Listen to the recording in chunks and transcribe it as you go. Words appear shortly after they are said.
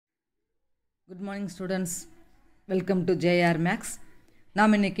Good morning students. Welcome to JR Maths.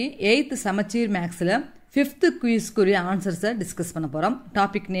 நாம் இன்னைக்கு 8th Samacheer Mathsல 5th quiz குரிய ஆன்சர்ஸை discuss பண்ண போறோம்.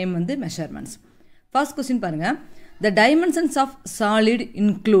 டாபிக் நேம் வந்து measurements. First question பாருங்க. The dimensions of solid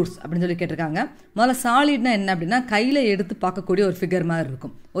includes அப்படின்னு சொல்லி கேட்டிருக்காங்க. முதல்ல சாலிட்னா என்ன அப்படின்னா கையில எடுத்து பார்க்கக்கூடிய ஒரு ஃபிகர் மாதிரி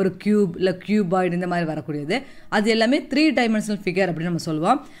இருக்கும். ஒரு கியூப் இல்ல கியூபாய்டு இந்த மாதிரி வரக்கூடியது. அது எல்லாமே 3 dimensional figure அப்படின்னு நம்ம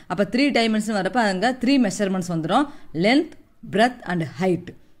சொல்லுவோம். அப்ப 3 dimension வரப்ப அங்க 3 measurements வந்துரும். Length, breadth and height.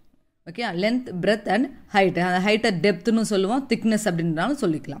 Okay, length, breadth and height. Height depth nu solluvom, thickness அப்படின்றாலும்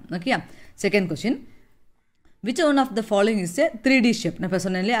சொல்லிக்கலாம். Okay, second question. Which one of the following is a 3D shape? நான் இப்ப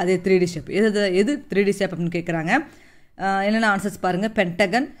சொன்னேன்ல அதே 3D shape. எது 3D shape அப்படினு கேக்குறாங்க. என்னென்ன ஆன்சர்ஸ் பாருங்க.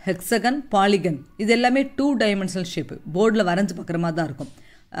 Pentagon, hexagon, polygon. இது எல்லாமே 2 dimensional shape. போர்ட்ல வரைஞ்சு பார்க்குற மாதிரி தான் இருக்கும்.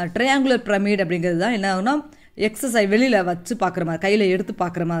 ட்ரையாங்குலர் பிரமிட் அப்படிங்கிறது தான் என்ன ஆகும்னா எக்ஸசைஸ் வெளியில வச்சு பார்க்குற மாதிரி கையில எடுத்து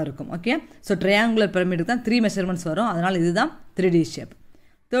பார்க்குற மாதிரி இருக்கும். ஓகே, ஸோ ட்ரையாங்குலர் பிரமிடுக்கு தான் 3 மெஷர்மெண்ட்ஸ் வரும். அதனால இதுதான் 3D shape.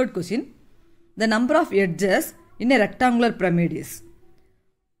 Third question, the number of edges in a rectangular pyramid is.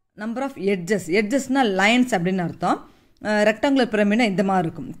 Number of edges, edgesனா lines அப்படின்னு அர்த்தம். ரெக்டாங்குலர் பிரமிட்னா இந்த மாதிரி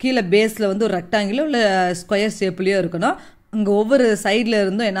இருக்கும். கீழே பேஸில் வந்து ஒரு ரெக்டாங்கிளோ இல்லை ஸ்கொயர் ஷேப்லேயோ இருக்கணும். அங்கே ஒவ்வொரு சைடில்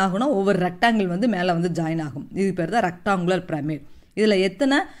இருந்தும் என்ன ஆகும்னா ஒவ்வொரு ரெக்டாங்கிள் வந்து மேலே வந்து ஜாயின் ஆகும். இது பேர் தான் ரெக்டாங்குலர் பிரமிட். இதில்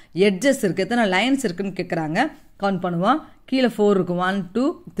எத்தனை எட்ஜஸ் இருக்குது, எத்தனை லைன்ஸ் இருக்குன்னு கேட்குறாங்க. கவுண்ட் பண்ணுவோம். கீழே 4 இருக்கும். 1 2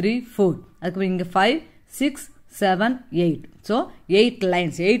 3 4. அதுக்கு இங்கே 5 6 7 8. So 8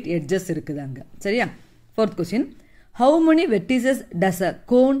 lines, 8 edges இருக்குது அங்க. சரியா? Fourth question. How many vertices does a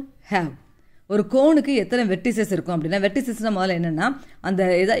cone have? ஒரு கோனுக்கு எத்தனை வெர்டிசஸ் இருக்கும் அப்படின்னா வெர்டிசஸ்னா முதல்ல என்னன்னா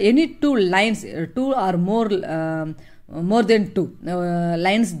அந்த any 2 lines 2 or more than 2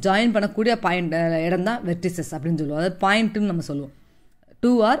 lines join பண்ணக்கூடிய பாயிண்ட் இடம் தான் வெர்டிசஸ் அப்படின்னு சொல்லுவோம். அதாவது பாயிண்ட்னு நம்ம சொல்லுவோம்.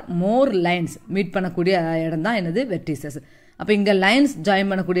 2 or more lines மீட் பண்ணக்கூடிய இடம் தான் என்னது வெர்டிசஸ். அப்போ இங்க லைன்ஸ்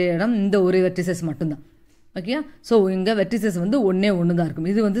ஜாயின் பண்ணக்கூடிய இடம் இந்த ஒரு வெர்டிசஸ் மட்டும்தான். ஓகே, ஸோ இங்கே வெர்டிசஸ் வந்து ஒன்று தான் இருக்கும்.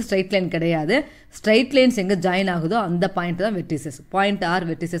 இது வந்து ஸ்ட்ரைட் லைன் கிடையாது. ஸ்ட்ரைட் லைன்ஸ் எங்கே ஜாயின் ஆகுதோ அந்த பாயிண்ட் தான் வெர்டிசஸ். பாயிண்ட் ஆர்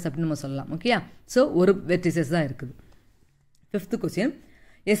வெர்டிசஸ் அப்படின்னு நம்ம சொல்லலாம். ஓகே, ஸோ ஒரு வெர்டிசஸ் தான் இருக்குது. 5th question.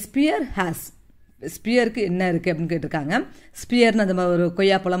 A sphere has, ஸ்பியருக்கு என்ன இருக்குது அப்படின்னு கேட்டிருக்காங்க. ஸ்பியர்னு அந்த மாதிரி ஒரு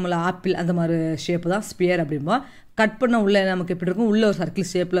கொய்யாப்பழம் இல்லை ஆப்பிள் அந்த மாதிரி ஷேப்பு தான் ஸ்பியர் அப்படிம்போம். கட் பண்ண உள்ள நமக்கு எப்படி இருக்கும், உள்ள ஒரு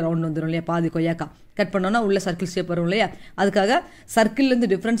சர்க்கிள் ஷேப்பில் ரவுண்ட் வந்துடும் இல்லையா, பாதி கொய்யாக்கா கட் பண்ணோன்னா உள்ள சர்க்கிள் ஷேப் வரும் இல்லையா. அதுக்காக சர்க்கிள்லேருந்து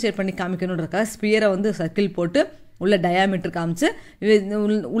டிஃப்ரென்ஷியேட் பண்ணி காமிக்கணுன்றக்காக ஸ்பியரை வந்து சர்க்கிள் போட்டு உள்ள டயாமீட்டர் காமிச்சு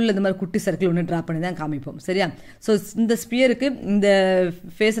உள்ள இந்த மாதிரி குட்டி சர்க்கிள் ஒன்று ட்ரா பண்ணி தான் காமிப்போம். சரியா? ஸோ இந்த ஸ்பியருக்கு இந்த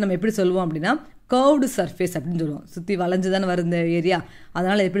ஃபேஸை நம்ம எப்படி சொல்லுவோம் அப்படின்னா கர்வ்டு சர்ஃபேஸ் அப்படின்னு சொல்லுவோம். சுற்றி வளைஞ்சு தானே வரும் இந்த ஏரியா,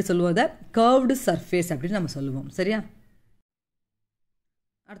 அதனால் எப்படி சொல்லுவோம் அதை கர்வ்டு சர்ஃபேஸ் அப்படின்னு நம்ம சொல்லுவோம். சரியா?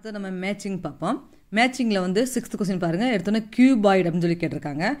 அடுத்து நம்ம மேட்சிங் பார்ப்போம். மேட்சிங்கில் வந்து 6th கொஸ்டின் பாருங்கள். எடுத்தோன்னே கியூபாய்டு அப்படின்னு சொல்லி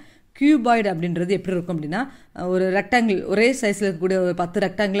கேட்டிருக்காங்க. கியூபாய்டு அப்படின்றது எப்படி இருக்கும் அப்படின்னா ஒரு ரெக்டாங்கிள் ஒரே சைஸில் இருக்கக்கூடிய ஒரு 10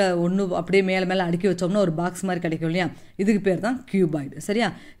 ரெக்டாங்கிளை ஒன்று அப்படியே மேலே அடுக்கி வச்சோம்னா ஒரு பாக்ஸ் மாதிரி கிடைக்கும் இல்லையா, இதுக்கு பேர் தான் கியூபாய்டு. சரியா?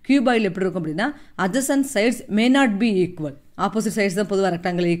 கியூபாய்டு எப்படி இருக்கும் அப்படின்னா adjacent sides may not be equal. Opposite sides தான் பொதுவாக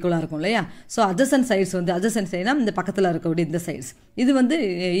ரெக்டாங்கிள் ஈக்குவலாக இருக்கும் இல்லையா. ஸோ adjacent சைட்ஸ் வந்து adjacent சைட்னா இந்த பக்கத்தில் இருக்கக்கூடிய இந்த சைட்ஸ் இது வந்து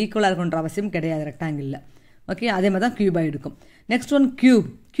ஈக்குவலாக இருக்குன்ற அவசியம் கிடையாது ரெக்டாங்கிளில். ஓகே, அதே மாதிரி தான் கியூபாய்டு இருக்கும். நெக்ஸ்ட் ஒன்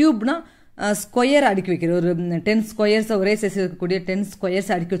கியூப்னா ஸ்கொயர் அடுக்கி வைக்கிற ஒரு 10 ஸ்கொயர்ஸ் ஒரே சைஸ் இருக்கக்கூடிய 10 ஸ்கொயர்ஸ்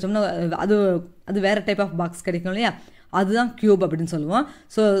அடுக்கி வச்சோம்னா அது வேற டைப் ஆஃப் பாக்ஸ் கிடைக்கும் இல்லையா, அதுதான் கியூப் அப்படின்னு சொல்லுவோம்.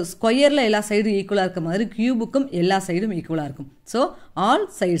 ஸோ ஸ்கொயரில் எல்லா சைடும் ஈக்குவலாக இருக்க மாதிரி கியூபுக்கும் எல்லா சைடும் ஈக்குவலாக இருக்கும். So all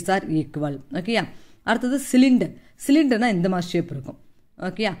sides are equal. ஓகேயா? அடுத்தது சிலிண்டர். சிலிண்டர்னா இந்த மாதிரி ஷேப் இருக்கும்.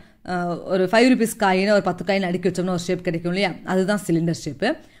 ஓகேயா? ஒரு 5 rupees காயினை ஒரு 10 காயின் அடுக்கி வச்சோம்னா ஒரு ஷேப் கிடைக்கும் இல்லையா, அதுதான் சிலிண்டர்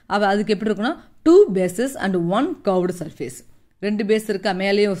ஷேப்பு. அதுக்கு எப்படி இருக்குன்னா 2 bases and 1 curved surface. 2 base இருக்கா,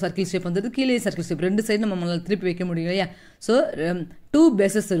 மேலேயும் சர்க்கிள் ஷேப் வந்துட்டு கீழே சர்க்கிள் ஷேப், 2 சைடு நம்ம திருப்பி வைக்க முடியும் இல்லையா. ஸோ 2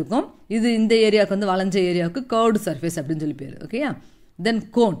 பேசஸ் இருக்கும். இது இந்த ஏரியாவுக்கு வந்து வளைஞ்ச ஏரியாவுக்கு கர்வ்டு சர்ஃபேஸ் அப்படின்னு சொல்லி பேர். ஓகேயா? தென்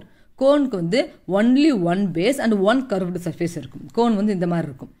கோனுக்கு வந்து only 1 base and 1 curved surface இருக்கும். கோன் வந்து இந்த மாதிரி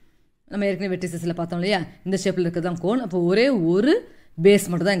இருக்கும். நம்ம ஏற்கனவே வெர்டிசஸில் பார்த்தோம் இல்லையா, இந்த ஷேப்பில் இருக்கிறது தான் கோன். அப்போ ஒரே ஒரு பேஸ்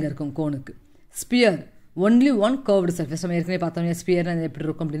மட்டும் தான் இங்கே இருக்கும் கோனுக்கு. Sphere only 1 curved surface. நம்ம ஏற்கனவே பார்த்தோம் இல்லையா ஸ்பியர் எப்படி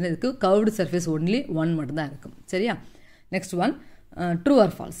இருக்கும் அப்படின்னு, இதுக்கு கர்வ்டு சர்ஃபேஸ் ஒன்லி 1 மட்டும் தான் இருக்கும். சரியா? Next one, true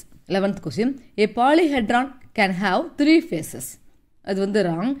or false. 11th question. A polyhedron can have 3 faces. அது வந்து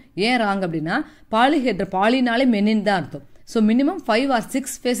ராங். ஏன் ராங் அப்படின்னா பாலினாலே மெனின் தான் அர்த்தம். ஸோ மினிமம் 5 or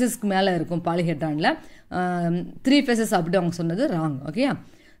 6 ஃபேஸஸ்க்கு மேலே இருக்கும் பாலிஹெட்ரானில். 3 faces அப்படி அவங்க சொன்னது wrong. Okay,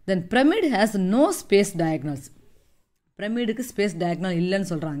 then pyramid has no space diagonals. பிரமிடுக்கு space diagonal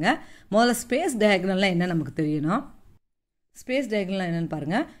இல்லைன்னு சொல்கிறாங்க. முதல்ல ஸ்பேஸ் டயக்னல்லாம் என்ன நமக்கு தெரியணும். ஸ்பேஸ் டயக்னல் என்னன்னு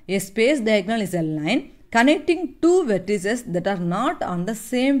பாருங்க. ஏ space diagonal is a line connecting 2 vertices that are not on the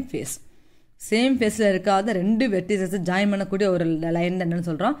same face. Same ஃபேஸில் இருக்காத 2 வெர்டிசஸ் ஜாயின் பண்ணக்கூடிய ஒரு லைன் தான் என்னன்னு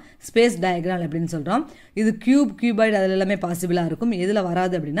சொல்கிறோம், ஸ்பேஸ் டயக்ராம் அப்படின்னு சொல்கிறோம். இது கியூபாய்டு அதில் எல்லாமே பாசிபிளாக இருக்கும். எதில்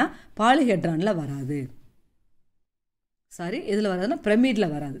வராது அப்படின்னா பாலிஹெட்ரானில் வராது. சாரி, எதில் வராதுன்னா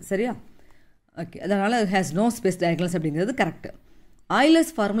பிரமிடில் வராது. சரியா? ஓகே, அதனால் ஹேஸ் நோ ஸ்பேஸ் டயகனல்ஸ் அப்படிங்கிறது correct.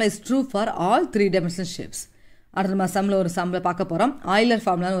 ஆய்லர்ஸ் formula is true for all 3 dimensional shapes. அடுத்த நம்ம சம்மில் பார்க்க போகிறோம். ஆய்லர்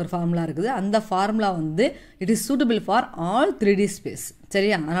ஃபார்முலான்னு ஒரு ஃபார்முலா இருக்குது. அந்த ஃபார்முலா வந்து it is suitable for all 3D space.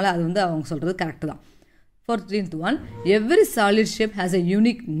 சரியா, அதனால் அது வந்து அவங்க சொல்கிறது கரெக்டு தான். 14th one, every solid shape has a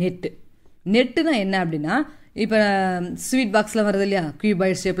unique net. நெட்டுனா என்ன அப்படின்னா, இப்போ ஸ்வீட் பாக்ஸில் வருது இல்லையா,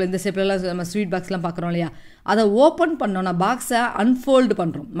 கியூபாய்ட் ஷேப்பில், இந்த ஷேப்லலாம் நம்ம ஸ்வீட் பாக்ஸ்லாம் பார்க்குறோம் இல்லையா, அதை ஓப்பன் பண்ணோம்னா பாக்ஸை அன்ஃபோல்டு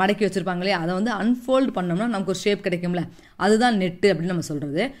பண்ணுறோம், மடக்கி வச்சுருப்பாங்க இல்லையா, அதை வந்து அன்ஃபோல்டு பண்ணோம்னா நமக்கு ஒரு ஷேப் கிடைக்கும்ல, அதுதான் நெட்டு அப்படின்னு நம்ம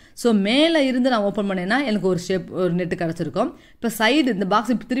சொல்கிறது. ஸோ மேலே இருந்து நான் ஓப்பன் பண்ணேன்னா எனக்கு ஒரு ஷேப், ஒரு நெட்டு கிடச்சிருக்கும். இப்போ சைடு இந்த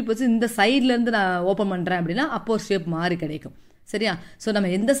பாக்ஸ் இப்போ திருப்பி வச்சு இந்த சைட்லேருந்து நான் ஓப்பன் பண்ணுறேன் அப்படின்னா அப்போ ஒரு ஷேப் மாறி கிடைக்கும். சரியா, ஸோ நம்ம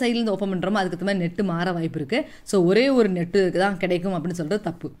எந்த சைட்லேருந்து ஓப்பன் பண்ணுறோமோ அதுக்கு மாதிரி நெட்டு மாற வாய்ப்பு இருக்குது. ஸோ ஒரே ஒரு நெட்டு தான் கிடைக்கும் அப்படின்னு சொல்கிறது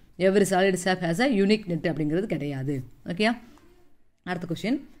தப்பு. Every solid shape has a unique net அப்படிங்கிறது கிடையாது. ஓகேயா, அடுத்த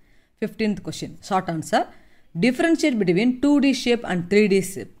question 15th question, short answer. Differentiate between 2D shape and 3D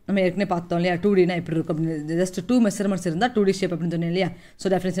shape. நம்ம ஏற்கனவே பார்த்தோம் இல்லையா, 2Dனா எப்படி இருக்கும் அப்படின்னு. ஜஸ்ட் 2 மெஷர்மெண்ட்ஸ் இருந்தால் 2D ஷேப் அப்படின்னு சொன்னேன் இல்லையா.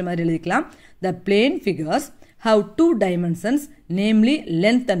 ஸோ டெஃபினேஷன் மாதிரி எழுதிக்கலாம். The plane figures have 2 dimensions, namely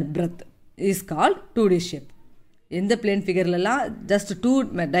length and breadth, is called 2D shape. எந்த பிளேன் ஃபிகர்லாம் ஜஸ்ட் 2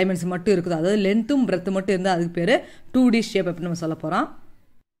 dimensions மட்டும் இருக்குது, அதாவது லென்த்தும் பிரெத்து மட்டும் இருந்தால் அதுக்கு பேர் 2D ஷேப் அப்படின்னு நம்ம சொல்ல போகிறோம்.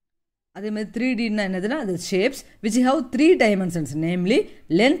 அதே மாதிரி 3Dனா என்னதுன்னா, அது shapes which have 3 dimensions, namely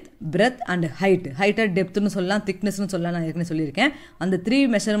length, breadth and height. ஹைட்டை டெப்த்னு சொல்லலாம், திக்னஸ்னு சொல்லலாம், நான் ஏற்கனவே சொல்லியிருக்கேன். அந்த 3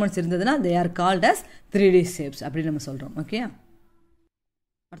 மெஷர்மெண்ட்ஸ் இருந்ததுன்னா they are called as 3D shapes அப்படின்னு நம்ம சொல்கிறோம். ஓகே,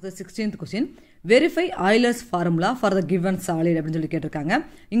 அடுத்தது 16th question, verify ஆய்லர்ஸ் formula for the given solid அப்படின்னு சொல்லி கேட்டிருக்காங்க.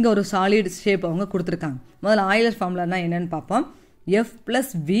 இங்கே ஒரு சாலிட் ஷேப் அவங்க கொடுத்துருக்காங்க. முதல்ல ஆய்லர் ஃபார்முலானா என்னன்னு பார்ப்போம். F plus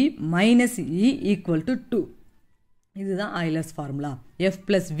V minus E equal to 2. இதுதான் ஆய்லர்ஸ் formula. F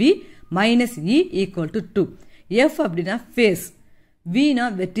plus V minus E equal to 2. F அப்படின்னா ஃபேஸ், Vனா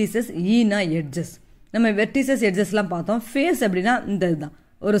வெர்டிசஸ், Eனா எட்ஜஸ். நம்ம வெர்டிசஸ் எட்ஜஸ்லாம் பார்த்தோம். ஃபேஸ் அப்படின்னா இந்த இதுதான்,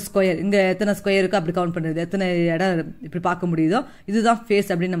 ஒரு ஸ்கொயர், இங்கே எத்தனை ஸ்கொயர் இருக்கோ அப்படி கவுண்ட் பண்ணுறது, எத்தனை இடம் இப்படி பார்க்க முடியுதோ இதுதான் ஃபேஸ்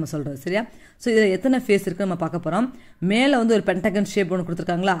அப்படின்னு நம்ம சொல்கிறது. சரியா, ஸோ இதில் எத்தனை ஃபேஸ் இருக்குது நம்ம பார்க்க போகிறோம். மேலே வந்து ஒரு பென்டகன் ஷேப் ஒன்று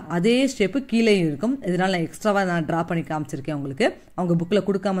கொடுத்துருக்காங்களா, அதே ஷேப்பு கீழேயும் இருக்கும். இதனால் நான் எக்ஸ்ட்ராவாக நான் ட்ரா பண்ணி காமிச்சிருக்கேன் உங்களுக்கு. அவங்க புக்கில்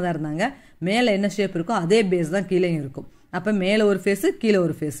கொடுக்காம தான் இருந்தாங்க. மேலே என்ன ஷேப் இருக்கோ அதே பேஸ் தான் கீழேயும் இருக்கும். அப்போ மேலே ஒரு ஃபேஸு, கீழே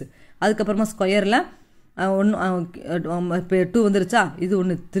ஒரு ஃபேஸு. அதுக்கப்புறமா ஸ்கொயரில் 2 வந்துருச்சா, இது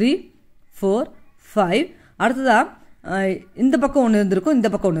 1 3 4 5. அடுத்ததாக இந்த பக்கம் ஒன்று இருந்திருக்கும், இந்த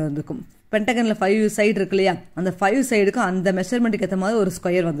பக்கம் ஒன்று இருந்திருக்கும். பென்டகனில் 5 சைடு இருக்கு இல்லையா, அந்த 5 சைடுக்கும் அந்த மெஷர்மெண்ட்டுக்கு ஏற்ற மாதிரி ஒரு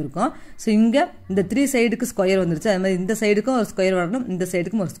ஸ்கொயர் வந்திருக்கும். ஸோ இங்கே இந்த 3 சைடுக்கு ஸ்கொயர் வந்துருச்சு. அது மாதிரி இந்த சைடுக்கும் ஒரு ஸ்கொயர் வரணும், இந்த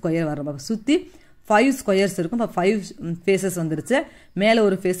சைடுக்கும் ஒரு ஸ்கொயர் வரணும். அப்போ சுற்றி 5 ஸ்கொயர்ஸ் இருக்கும். இப்போ 5 ஃபேஸஸ் வந்துருச்சு. மேலே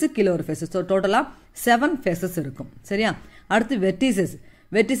ஒரு ஃபேஸு, கீழே ஒரு ஃபேஸஸ். ஸோ டோட்டலாக 7 ஃபேஸஸ் இருக்கும். சரியா, அடுத்து வெர்டிசஸ்.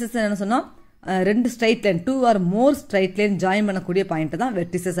 வெர்டிசஸ் என்ன சொன்னோம், 2 straight line, 2 or more straight line join பண்ணக்கூடிய பாயிண்ட்டை தான்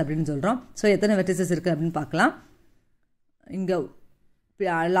வெர்டிசஸ் அப்படின்னு சொல்கிறோம். ஸோ எத்தனை வெர்டிசஸ் இருக்குது அப்படின்னு பார்க்கலாம். இங்கே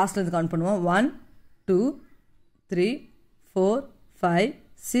லாஸ்ட்லேருந்து கவுண்ட் பண்ணுவோம். 1 2 3 4 5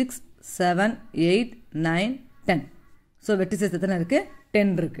 6 7 8 9 10. ஸோ வெர்டிசஸ் எத்தனை இருக்குது,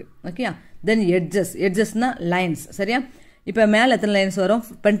 10 இருக்குது. ஓகே, தென் எட்ஜஸ். எட்ஜஸ்னால் லைன்ஸ். சரியா, இப்போ மேலே எத்தனை லைன்ஸ் வரும்,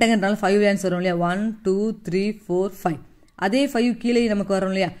 பென்டகன்னால 5 லைன்ஸ் வரும் இல்லையா, 1 2 3 4 5. அதே 5 கீழே நமக்கு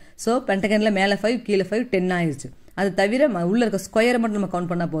வரும் இல்லையா. ஸோ பென்டகனில் மேலே 5 கீழே 5 10 ஆயிடுச்சு. அது தவிர உள்ளே இருக்க ஸ்கொயரை மட்டும் நம்ம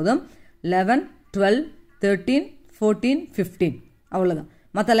கவுண்ட் பண்ணால் போதும். 11 12 13 14 15 அவ்வளோதான்.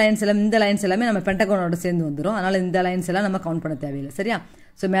 மற்ற லைன்ஸ் எல்லாம், இந்த லைன்ஸ் எல்லாமே நம்ம பென்டகனோட சேர்ந்து வந்துடும். அதனால் இந்த லைன்ஸ் எல்லாம் நம்ம கவுண்ட் பண்ண தேவையில்லை. சரியா,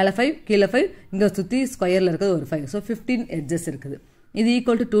 ஸோ மேலே 5 கீழே 5, இங்கே சுற்றி ஸ்கொயரில் இருக்கிறது ஒரு 5. ஸோ 15 எட்ஜஸ் இருக்குது. இது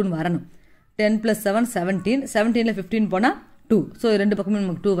ஈக்குவல் டு 2ன்னு வரணும். 10 + 7 17. 17ல் 15 போனால் 2. ஸோ ரெண்டு பக்கமும்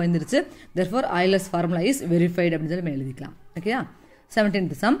நமக்கு 2 வந்துருச்சு. therefore ஆய்லர்ஸ் ஃபார்முலா இஸ் வெரிஃபைடு அப்படின்னு சொல்லி நம்ம எழுதிக்கலாம். ஓகேயா,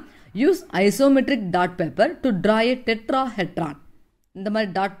 17th some, use isometric dot paper to draw A tetrahedron. இந்த மாதிரி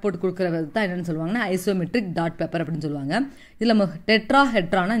டாட் போட்டு கொடுக்குறது தான் என்னென்னு சொல்லுவாங்கன்னா ஐசோமெட்ரிக் டாட் பேப்பர் அப்படின்னு சொல்லுவாங்க. இதில் நம்ம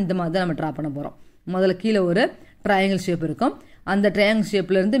டெட்ராஹெட்ரானா இந்த மாதிரி தான் நம்ம ட்ரா பண்ண போகிறோம். முதல்ல கீழே ஒரு ட்ரையாங்கிள் ஷேப் இருக்கும். அந்த ட்ரையாங்கிள்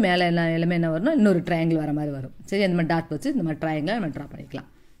ஷேப்லேருந்து மேலே எல்லாமே என்ன வரணும், இன்னொரு ட்ரையாங்கிள் வர மாதிரி வரும். சரி, அந்த மாதிரி டாட் வச்சு இந்த மாதிரி ட்ரையாங்கிளை நம்ம ட்ரா பண்ணிக்கலாம்.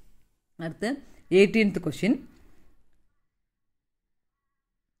 அடுத்து 18th question,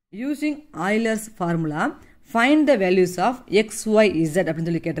 using ஆய்லர்ஸ் formula find the values of XYZ அப்படின்னு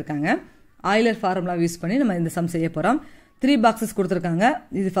சொல்லி கேட்டிருக்காங்க. ஆய்லர் ஃபார்முலா யூஸ் பண்ணி நம்ம இந்த சம் செய்ய போகிறோம். 3 பாக்ஸஸ் கொடுத்துருக்காங்க.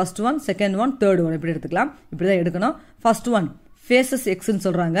 இது first one, second one, third one இப்படி எடுத்துக்கலாம். இப்படி தான் எடுக்கணும். ஃபர்ஸ்ட் ஒன் ஃபேஸஸ் எக்ஸ்ன்னு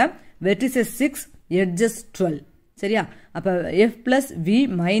சொல்கிறாங்க, வெர்டிசஸ் 6, எட்ஜஸ் 12. சரியா, அப்போ F plus V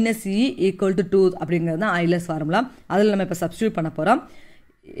minus E equal to 2 அப்படிங்கிறது தான் ஆய்லர்ஸ் ஃபார்முலா. அதில் நம்ம இப்போ சப்ஸ்டியூட் பண்ண போகிறோம்.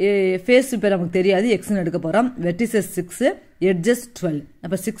 ஃபேஸ் இப்போ நமக்கு தெரியாது, எக்ஸ்ன்னு எடுக்க போகிறோம். Vertices 6, edges 12.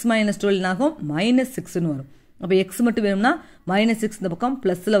 அப்போ 6 - 12 ஆகும், -6ன்னு வரும். அப்போ எக்ஸ் மட்டும் வேணும்னா -6 இந்த பக்கம்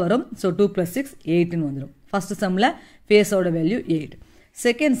ப்ளஸில் வரும். ஸோ 2 + 6 8ன்னு வந்துடும். ஃபர்ஸ்ட் சம்மில் ஃபேஸோட வேல்யூ 8.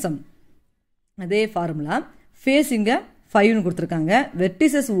 செகண்ட் சம் அதே ஃபார்முலா, ஃபேஸ் இங்கே 5னு கொடுத்துருக்காங்க,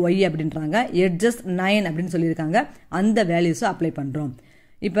 வெர்டிசஸ் y அப்படின்றாங்க, எட்ஜஸ் 9 அப்படின்னு சொல்லியிருக்காங்க. அந்த வேல்யூஸை அப்ளை பண்ணுறோம்.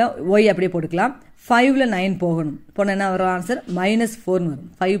 இப்போ y அப்படியே போட்டுக்கலாம். 5ல் 9 போகணும். போனால் என்ன வரும் ஆன்சர்? -4 வரும்.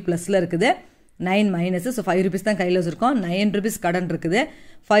 5 ப்ளஸில் இருக்குது, 9 மைனஸ். ஸோ 5 ருபீஸ் தான் கையில் வச்சுருக்கோம், 9 ருபீஸ் கடன் இருக்குது.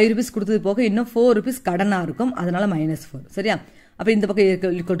 5 ருபீஸ் கொடுத்தது போக இன்னும் 4 ருபீஸ் கடனாக இருக்கும், அதனால -4. சரியா? அப்போ இந்த பக்கம்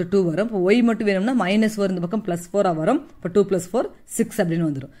ஈக்குவல் டு 2 வரும். இப்போ ஒய் மட்டும் வேணும்னா -4 இந்த பக்கம் +4 வரும். இப்போ 2 + 4 6 அப்படின்னு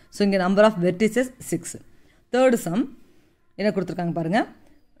வந்துடும். ஸோ இங்கே number of vertices 6. Third some என்ன கொடுத்துருக்காங்க பாருங்கள்.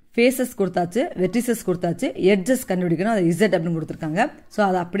 ஃபேஸஸ் கொடுத்தாச்சு, வெர்டிசஸ் கொடுத்தாச்சு, எட்ஜஸ் கண்டுபிடிக்கணும், அது Z அப்படின்னு கொடுத்துருக்காங்க. ஸோ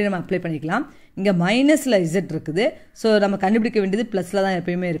அதை அப்படி நம்ம அப்ளை பண்ணிக்கலாம். இங்கே மைனஸில் Z இருக்குது. ஸோ நம்ம கண்டுபிடிக்க வேண்டியது ப்ளஸில் தான்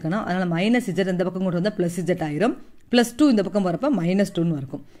எப்பயுமே இருக்கணும். அதனால் -Z இந்த பக்கம் கொண்டு வந்தால் +Z ஆயிரும். +2 இந்த பக்கம் வரப்போ -2ன்னு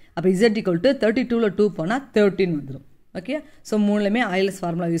இருக்கும். அப்போ Z = 32ல் 2 போனால் 13 வந்துடும். Okay, so மூணுலையுமே ILS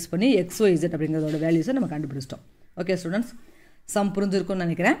formula use பண்ணி XYZ அப்படிங்கிறதோட வேல்யூஸை நம்ம கண்டுபிடிச்சிட்டோம். ஓகே ஸ்டூடெண்ட்ஸ், சம் புரிஞ்சிருக்கும்னு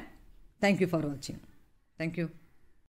நினைக்கிறேன். தேங்க்யூ ஃபார் வாட்சிங். தேங்க்யூ.